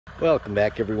Welcome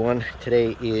back, everyone.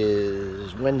 Today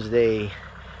is Wednesday,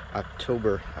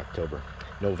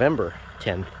 November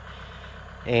 10th,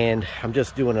 and I'm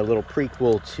just doing a little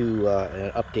prequel to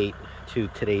an update to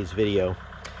today's video.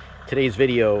 Today's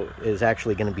video is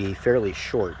actually going to be fairly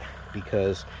short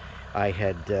because I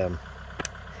had,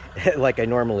 like I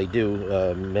normally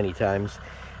do many times,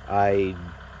 I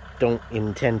don't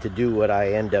intend to do what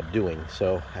I end up doing.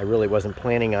 So I really wasn't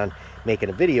planning on making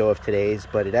a video of today's,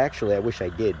 but it actually, I wish I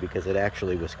did, because it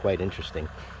actually was quite interesting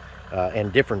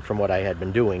and different from what I had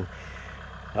been doing.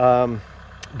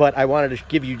 But I wanted to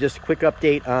give you just a quick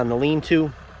update on the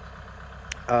lean-to.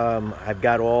 I've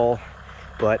got all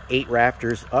but 8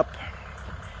 rafters up,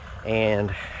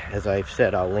 and as I've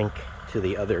said, I'll link to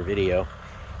the other video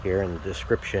here in the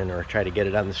description, or try to get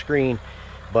it on the screen.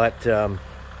 But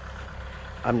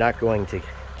I'm not going to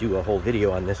do a whole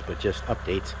video on this, but just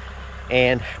updates.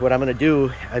 And what I'm going to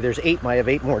do, there's 8, I have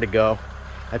 8 more to go.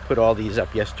 I put all these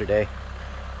up yesterday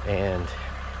and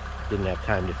didn't have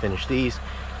time to finish these.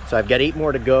 So I've got 8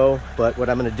 more to go, but what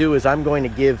I'm going to do is I'm going to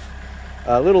give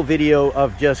a little video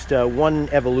of just one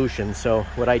evolution. So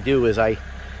what I do is I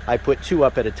put 2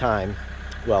 up at a time.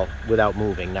 Well, without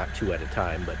moving, not 2 at a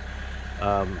time, but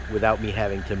without me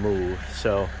having to move.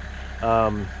 So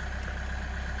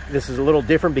this is a little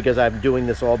different because I'm doing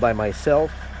this all by myself,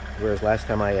 whereas last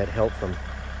time I had help from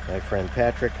my friend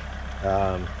Patrick.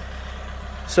 And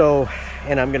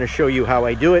I'm going to show you how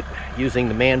I do it using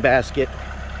the man basket.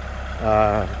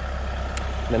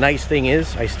 The nice thing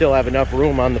is I still have enough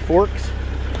room on the forks,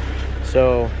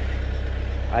 so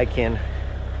I can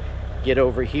get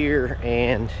over here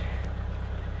and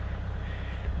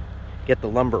get the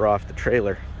lumber off the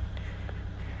trailer.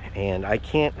 And I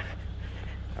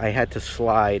had to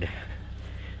slide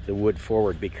the wood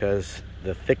forward because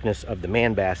the thickness of the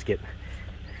man basket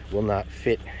will not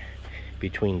fit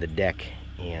between the deck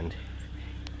and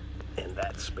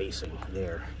that spacing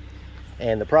there.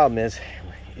 And the problem is,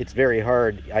 it's very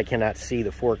hard. I cannot see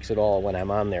the forks at all when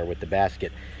I'm on there with the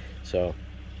basket. So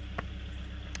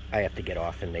I have to get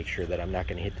off and make sure that I'm not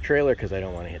going to hit the trailer, because I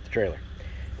don't want to hit the trailer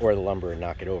or the lumber and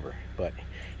knock it over. But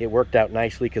it worked out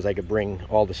nicely because I could bring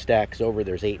all the stacks over.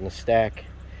 There's 8 in a stack.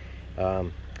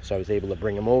 So I was able to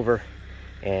bring them over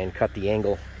and cut the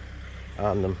angle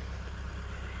on them,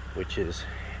 which is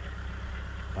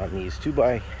on these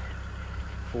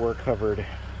 2x4 covered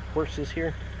horses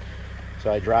here.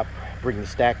 So I bring the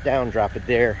stack down, drop it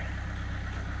there,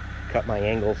 cut my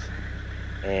angles,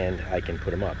 and I can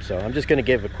put them up. So I'm just going to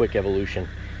give a quick evolution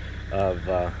of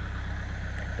the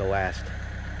last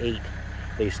 8.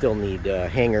 They still need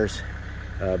hangers,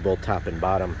 both top and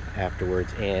bottom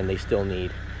afterwards, and they still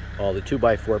need all the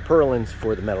 2x4 purlins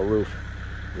for the metal roof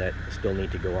that still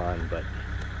need to go on, but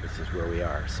this is where we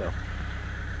are. So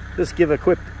just give a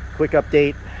quick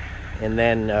update, and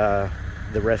then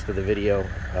the rest of the video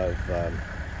of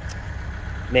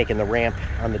making the ramp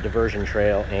on the diversion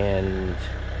trail and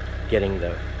getting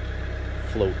the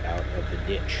float out of the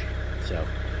ditch. So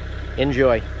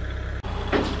enjoy.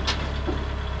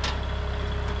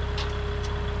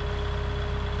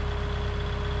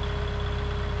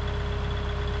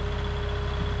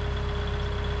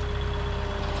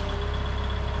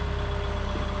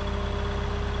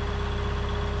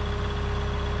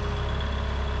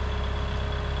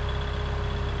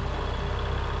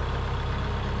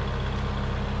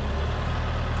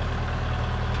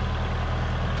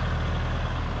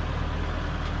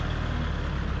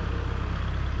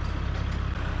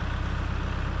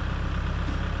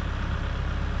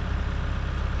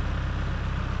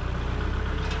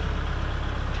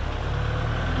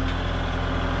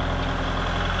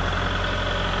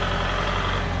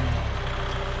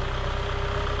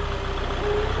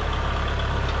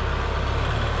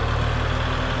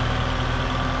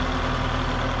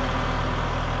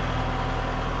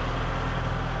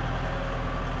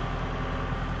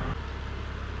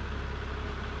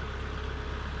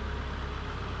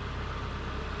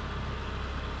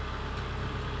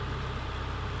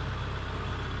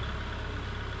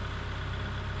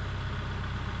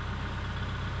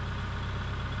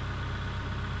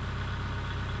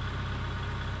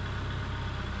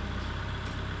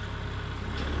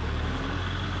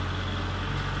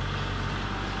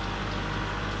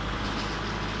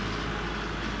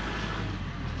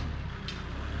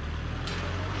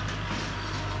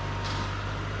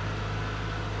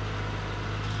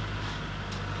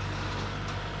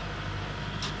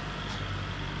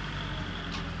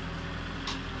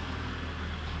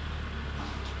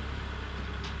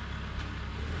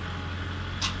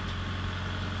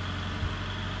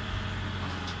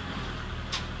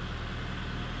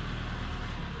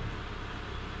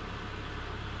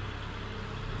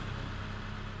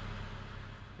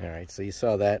 All right, so you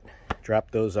saw that. Drop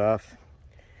those off.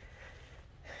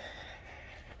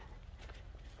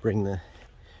 Bring the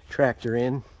tractor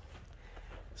in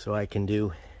so I can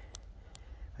do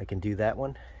that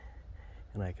one,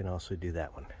 and I can also do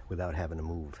that one without having to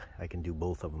move. I can do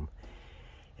both of them,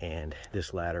 and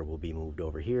this ladder will be moved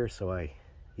over here, so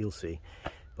you'll see.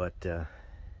 But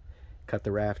cut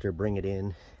the rafter, bring it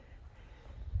in.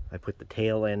 I put the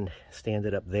tail end, stand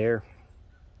it up there,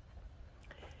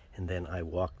 and then I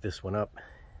walk this one up,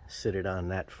 sit it on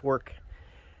that fork,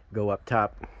 go up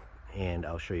top, and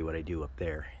I'll show you what I do up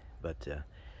there. But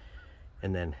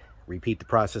and then repeat the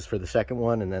process for the second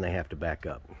one, and then I have to back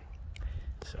up.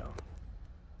 So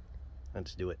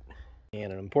let's do it.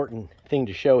 And an important thing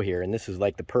to show here, and this is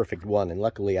like the perfect one, and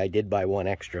luckily I did buy one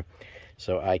extra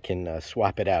so I can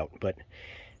swap it out. But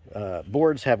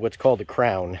boards have what's called a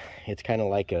crown. It's kind of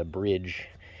like a bridge.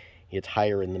 It's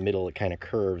higher in the middle, it kind of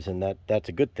curves, and that's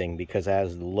a good thing, because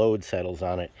as the load settles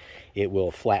on it, it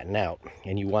will flatten out,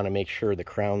 and you want to make sure the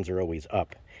crowns are always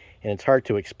up. And it's hard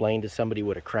to explain to somebody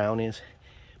what a crown is,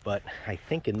 but I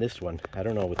think in this one, I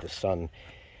don't know, with the sun,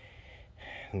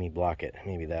 let me block it,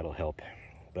 maybe that'll help.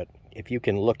 But if you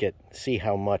can see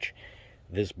how much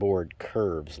this board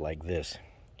curves like this,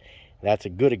 that's a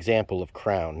good example of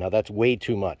crown. Now that's way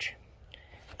too much,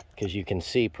 because you can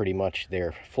see pretty much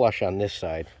they're flush on this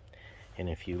side. And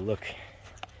if you look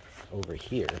over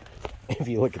here, if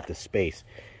you look at the space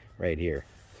right here,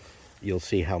 you'll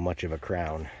see how much of a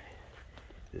crown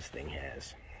this thing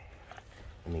has.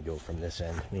 Let me go from this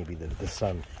end, maybe the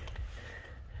sun.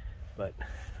 But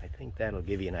I think that'll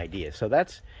give you an idea. So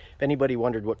that's, if anybody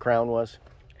wondered what crown was,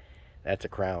 that's a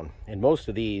crown. And most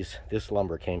of this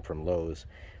lumber came from Lowe's,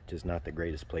 which is not the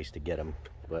greatest place to get them,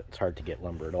 but it's hard to get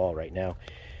lumber at all right now.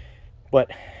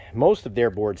 But most of their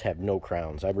boards have no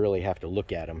crowns. I really have to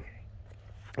look at them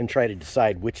and try to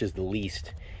decide which is the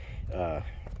least the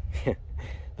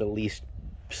least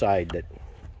side that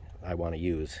I want to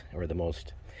use, or the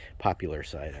most popular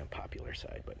side,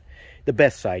 but the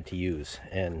best side to use.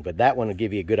 But that one will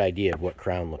give you a good idea of what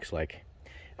crown looks like.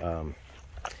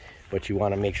 But you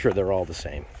want to make sure they're all the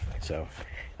same. So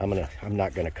I'm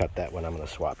not gonna cut that one. I'm gonna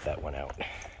swap that one out.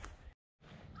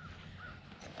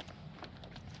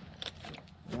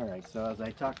 All right, so as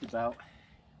I talked about,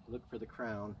 look for the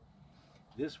crown.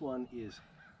 This one is,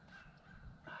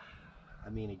 I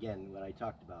mean, again, what I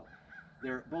talked about,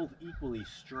 they're both equally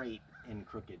straight and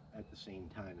crooked at the same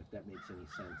time, if that makes any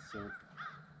sense. So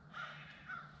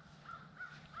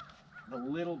the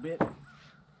little bit,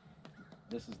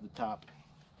 this is the top,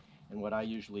 and what I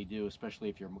usually do, especially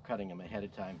if you're cutting them ahead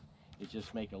of time, is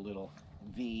just make a little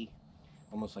V,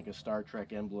 almost like a Star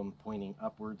Trek emblem pointing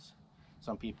upwards.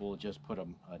 Some people just put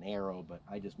an arrow, but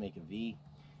I just make a V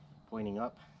pointing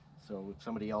up. So if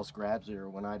somebody else grabs it, or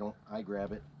when I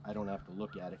grab it, I don't have to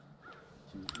look at it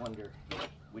to wonder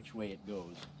which way it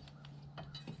goes.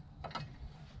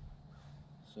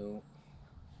 So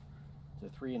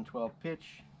it's a 3 and 12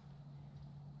 pitch,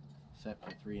 set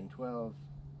for 3 and 12.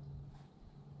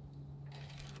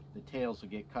 The tails will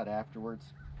get cut afterwards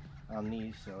on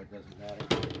these, so it doesn't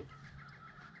matter.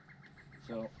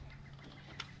 So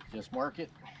just mark it.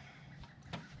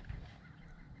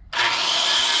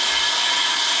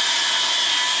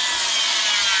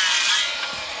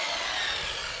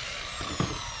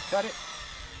 Cut it.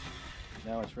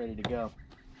 Now it's ready to go.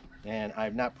 And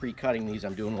I'm not pre-cutting these,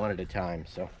 I'm doing one at a time.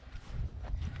 So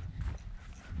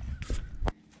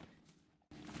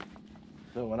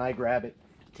when I grab it,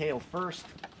 tail first,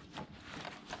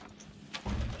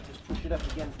 just push it up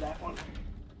against that one.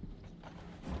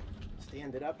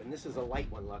 Stand it up, and this is a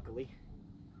light one, luckily.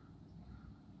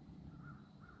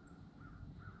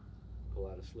 Pull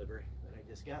out a sliver that I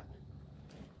just got.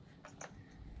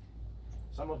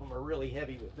 Some of them are really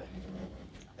heavy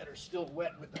that are still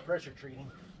wet with the pressure treating.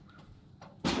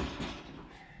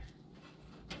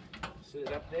 Sit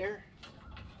it up there,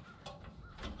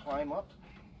 climb up,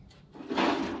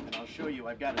 and I'll show you.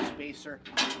 I've got a spacer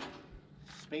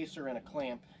and a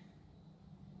clamp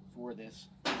for this.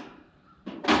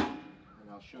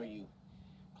 I'll show you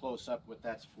close up what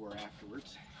that's for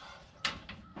afterwards.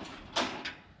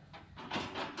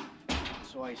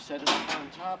 So I set it up on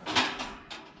top.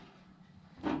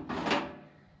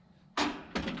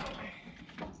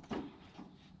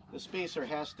 The spacer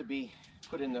has to be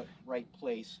put in the right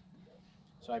place.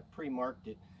 So I pre-marked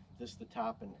it, this the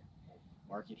top, and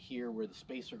mark it here where the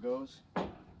spacer goes.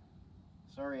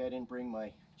 Sorry I didn't bring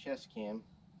my chest cam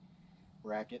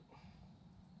bracket,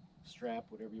 strap,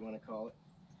 whatever you want to call it.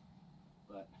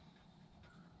 But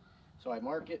so I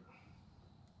mark it,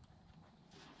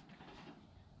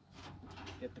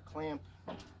 get the clamp,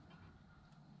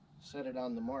 set it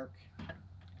on the mark,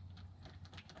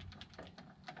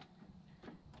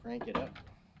 crank it up,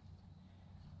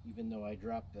 even though I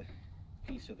dropped the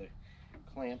piece of the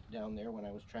clamp down there when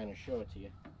I was trying to show it to you.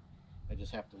 I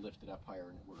just have to lift it up higher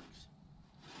and it works.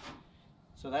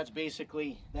 So that's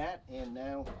basically that, and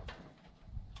now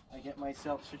I get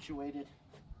myself situated.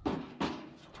 Turn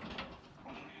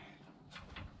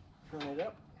it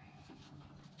up.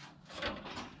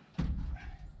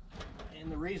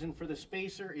 And the reason for the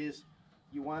spacer is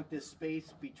you want this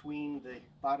space between the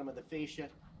bottom of the fascia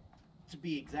to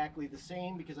be exactly the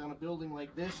same, because on a building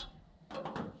like this,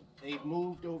 they've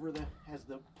moved over the, as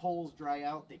the poles dry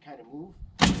out, they kind of move.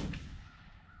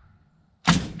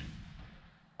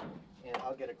 And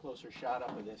I'll get a closer shot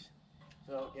up of this.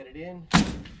 So get it in,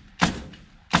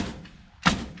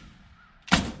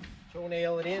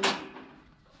 toenail it in.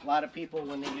 A lot of people,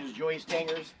 when they use joist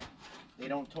hangers, they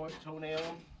don't toenail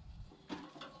them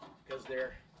because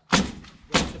they're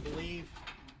going to believe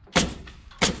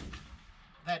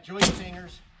that joist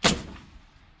hangers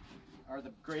are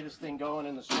the greatest thing going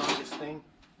and the strongest thing,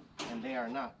 and they are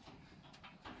not.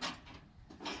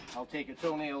 I'll take a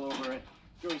toenail over a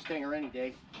joist hanger any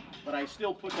day, but I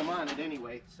still put them on it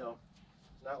anyway, so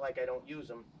it's not like I don't use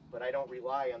them, but I don't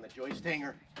rely on the joist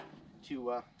hanger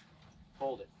to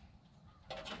hold it.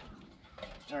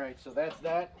 Alright, so that's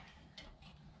that.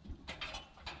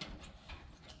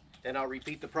 Then I'll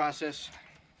repeat the process.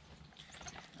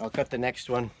 I'll cut the next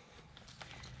one,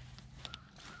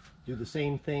 do the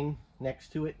same thing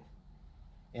next to it,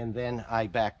 and then I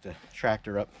back the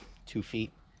tractor up 2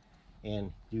 feet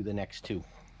and do the next 2.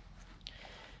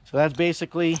 So that's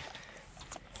basically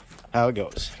how it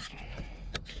goes.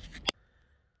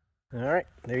 Alright,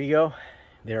 there you go.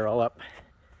 They're all up.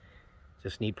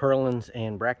 Just need purlins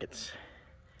and brackets.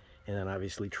 And then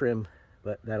obviously trim,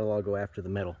 but that'll all go after the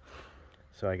metal.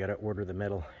 So I got to order the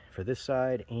metal for this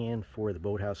side and for the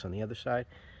boathouse on the other side.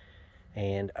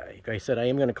 And like I said, I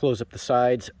am going to close up the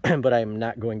sides, but I'm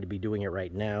not going to be doing it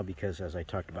right now because, as I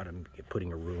talked about, I'm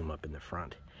putting a room up in the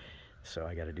front. So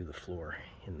I got to do the floor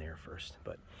in there first.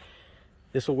 But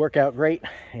this will work out great,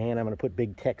 and I'm going to put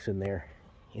big techs in there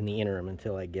in the interim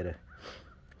until I get a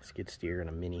skid steer and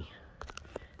a mini.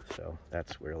 So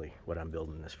that's really what I'm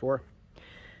building this for.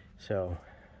 So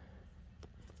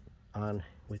on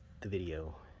with the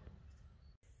video.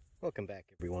 Welcome back,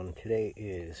 everyone. Today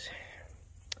is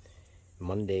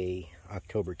Monday,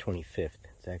 October 25th.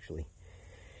 It's actually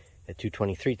at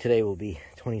 2:23 today. Will be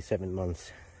 27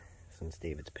 months since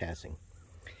David's passing.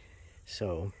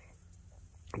 So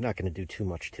I'm not going to do too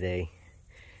much today.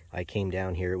 I came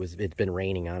down here. It's been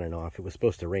raining on and off. It was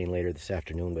supposed to rain later this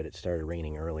afternoon, but it started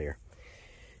raining earlier.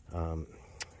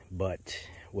 But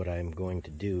what I'm going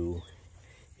to do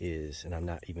is, and I'm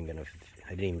not even going to,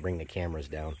 I didn't even bring the cameras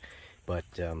down, but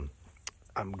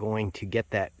I'm going to get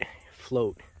that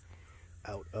float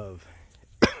out of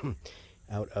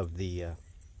the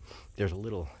there's a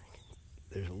little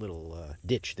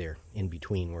ditch there in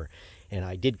between where, and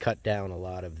I did cut down a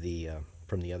lot of the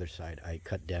from the other side. I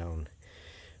cut down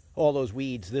all those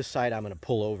weeds. This side I'm going to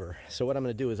pull over. So what I'm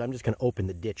going to do is I'm just going to open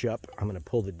the ditch up. I'm going to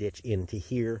pull the ditch into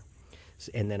here,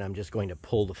 and then I'm just going to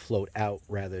pull the float out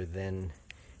rather than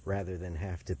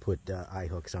have to put eye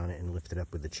hooks on it and lift it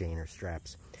up with the chain or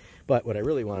straps. But what I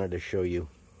really wanted to show you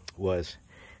was,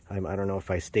 I don't know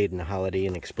if I stayed in the Holiday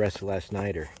Inn Express last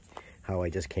night or how I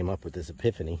just came up with this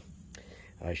epiphany.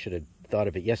 I should have thought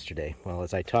of it yesterday. Well,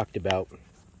 as I talked about,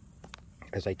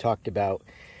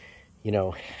 you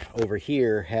know, over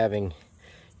here having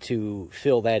to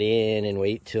fill that in and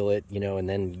wait till it, you know, and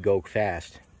then go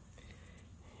fast.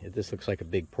 This looks like a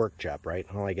big pork chop, right?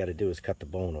 All I got to do is cut the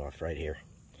bone off right here.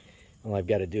 All I've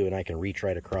got to do, and I can reach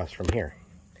right across from here.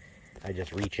 I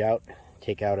just reach out,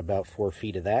 take out about 4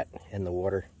 feet of that, and the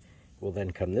water will then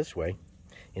come this way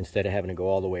instead of having to go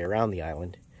all the way around the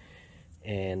island.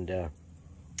 And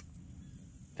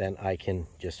then I can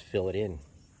just fill it in.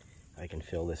 I can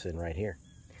fill this in right here.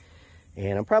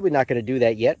 And I'm probably not going to do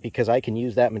that yet because I can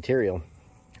use that material.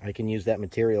 I can use that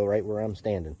material right where I'm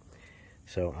standing.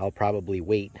 So I'll probably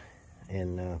wait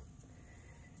and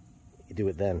do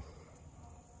it then.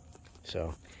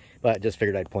 So, but I just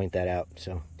figured I'd point that out.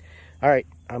 So, all right,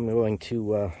 I'm going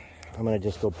to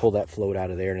just go pull that float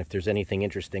out of there. And if there's anything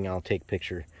interesting, I'll take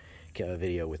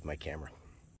video with my camera.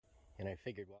 And I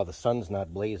figured while the sun's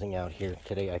not blazing out here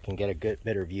today, I can get a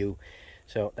better view.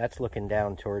 So that's looking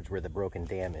down towards where the broken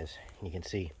dam is. You can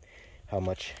see how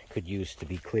much could use to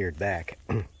be cleared back.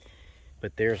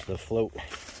 But there's the float.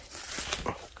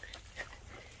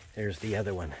 There's the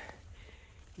other one.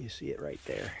 You see it right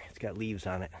there. It's got leaves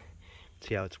on it.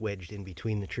 See how it's wedged in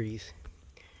between the trees?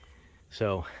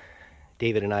 So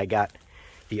David and I got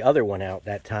the other one out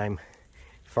that time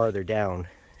farther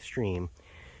downstream,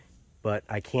 but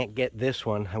I can't get this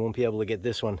one. I won't be able to get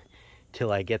this one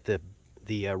till I get the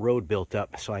road built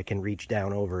up so I can reach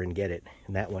down over and get it.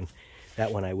 And that one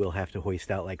I will have to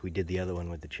hoist out like we did the other one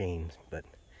with the chains. But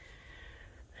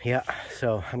yeah,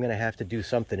 so I'm gonna have to do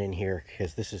something in here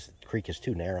because the creek is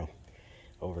too narrow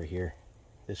over here.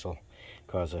 This will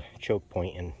cause a choke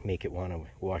point and make it want to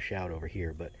wash out over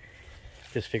here, but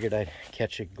just figured I'd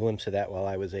catch a glimpse of that while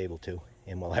I was able to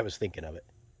and while I was thinking of it.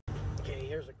 Okay,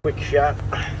 here's a quick shot.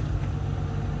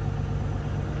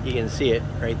 You can see it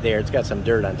right there. It's got some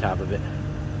dirt on top of it,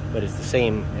 but it's the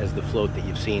same as the float that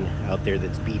you've seen out there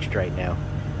that's beached right now.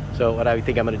 So what I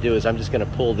think I'm going to do is I'm just going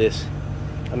to pull this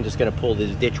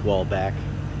ditch wall back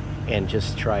and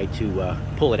just try to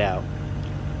pull it out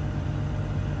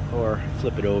or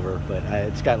flip it over, but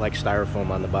it's got like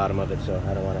styrofoam on the bottom of it, so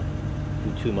I don't want to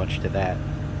do too much to that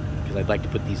because I'd like to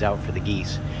put these out for the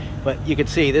geese. But you can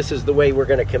see this is the way we're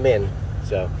going to come in.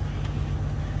 So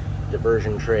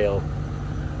Diversion Trail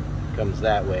comes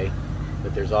that way,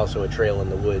 but there's also a trail in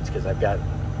the woods because I've got,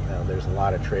 there's a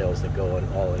lot of trails that go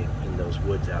in those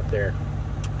woods out there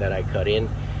that I cut in.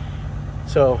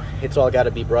 So it's all got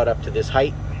to be brought up to this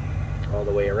height all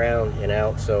the way around and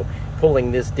out. So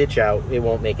pulling this ditch out, it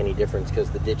won't make any difference because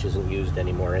the ditch isn't used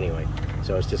anymore anyway.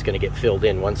 So it's just going to get filled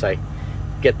in. Once I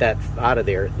get that out of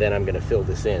there, then I'm going to fill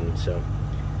this in. So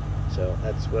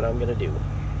that's what I'm going to do.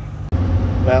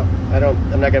 Well,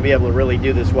 I'm not going to be able to really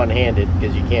do this one-handed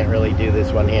because you can't really do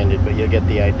this one-handed, but you'll get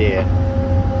the idea.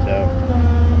 So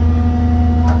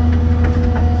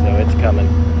it's coming.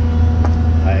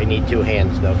 I need two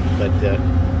hands though, but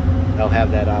I'll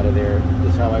have that out of there.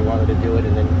 This is how I wanted to do it,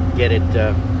 and then get it,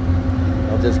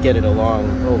 I'll just get it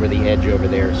along over the edge over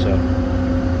there, so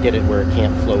get it where it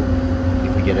can't float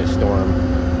if we get a storm.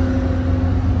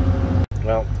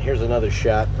 Well, here's another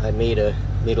shot. I made a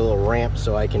little ramp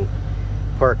so I can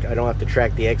park. I don't have to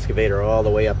track the excavator all the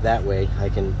way up that way. I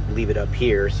can leave it up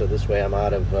here, so this way I'm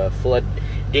out of flood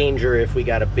danger if we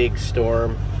got a big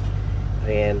storm.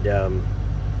 And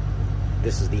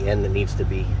this is the end that needs to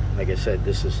be, like I said,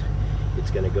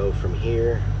 it's going to go from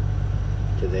here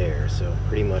to there, so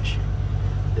pretty much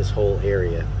this whole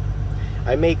area.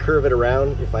 I may curve it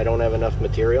around if I don't have enough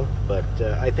material, but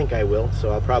I think I will,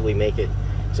 so I'll probably make it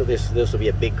so this will be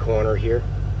a big corner here,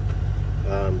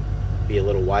 be a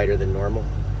little wider than normal.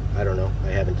 I don't know, I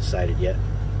haven't decided yet.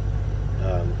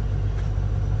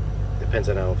 Depends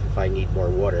on if I need more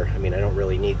water. I mean, I don't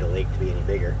really need the lake to be any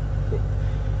bigger.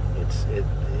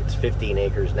 It's 15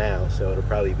 acres now, so it'll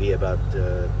probably be about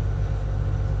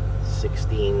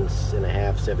 16 and a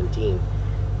half, 17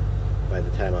 by the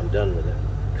time I'm done with it,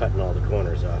 cutting all the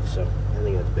corners off. So I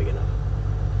think that's big enough.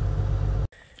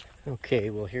 Okay,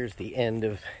 well, here's the end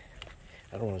of,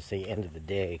 I don't want to say end of the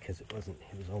day because it was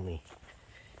only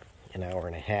an hour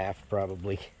and a half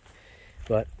probably,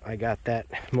 but I got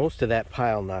most of that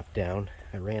pile knocked down.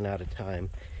 I ran out of time.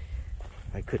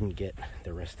 I couldn't get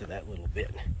the rest of that little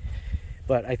bit.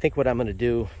 But I think what I'm going to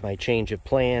do, my change of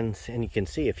plans, and you can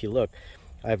see if you look,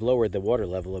 I've lowered the water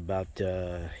level about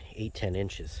 8-10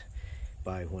 inches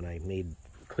by when I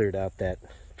cleared out that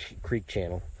creek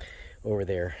channel over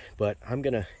there. But I'm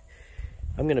gonna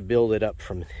build it up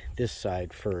from this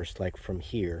side first, like from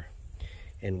here,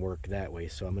 and work that way.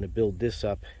 So I'm going to build this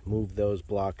up, move those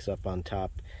blocks up on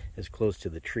top as close to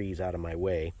the trees out of my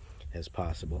way as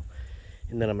possible.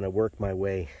 And then I'm going to work my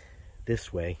way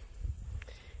this way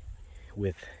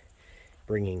with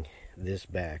bringing this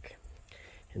back.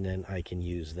 And then I can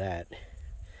use that.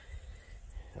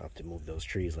 I'll have to move those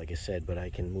trees, like I said, but I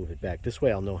can move it back. This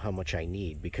way I'll know how much I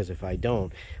need, because if I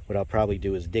don't, what I'll probably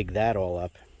do is dig that all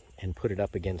up and put it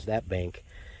up against that bank.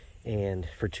 And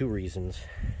for two reasons.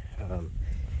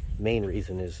 Main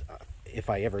reason is if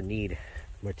I ever need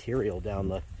material down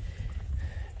the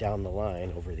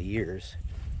line over the years,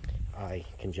 I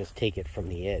can just take it from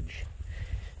the edge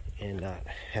and not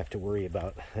have to worry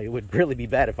about. It would really be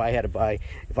bad if I had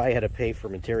to pay for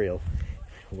material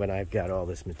when I've got all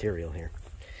this material here.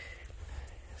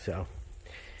 So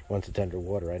once it's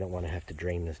underwater, I don't want to have to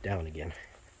drain this down again.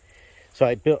 So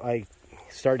I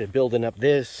started building up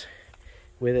this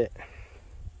with it,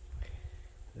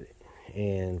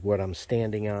 and what I'm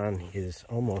standing on is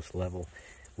almost level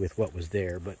with what was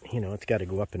there, but you know, it's got to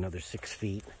go up another 6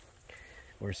 feet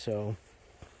or so.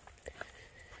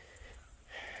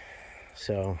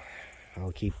 So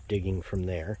I'll keep digging from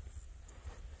there.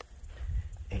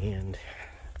 And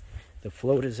the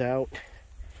float is out.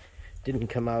 Didn't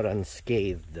come out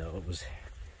unscathed though. It was,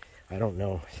 I don't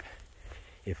know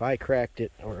if I cracked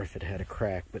it or if it had a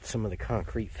crack, but some of the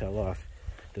concrete fell off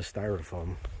the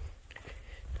styrofoam.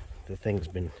 The thing's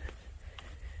been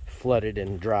flooded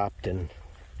and dropped and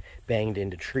banged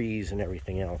into trees and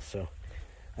everything else, so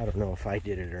I don't know if I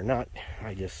did it or not.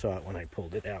 I just saw it when I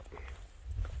pulled it out.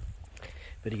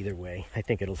 But either way, I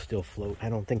think it'll still float. I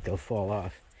don't think they'll fall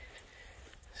off.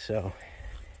 So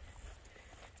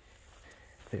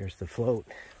there's the float.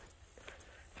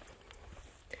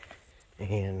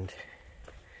 And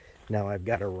now I've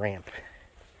got a ramp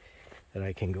that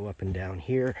I can go up and down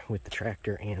here with the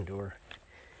tractor and or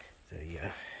the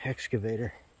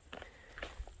excavator.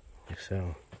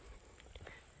 So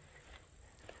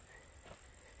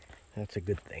that's a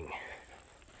good thing.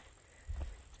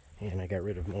 And I got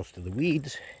rid of most of the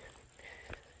weeds.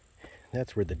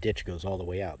 That's where the ditch goes all the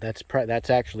way out. That's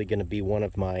actually going to be one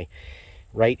of my,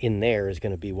 right in there is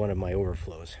going to be one of my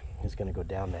overflows. It's going to go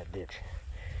down that ditch.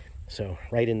 So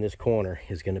right in this corner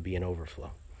is going to be an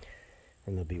overflow.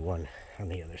 And there'll be one on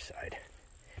the other side.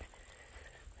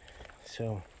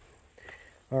 So,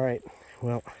 all right,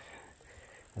 well,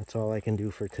 that's all I can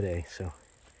do for today. So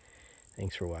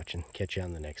thanks for watching. Catch you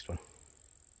on the next one.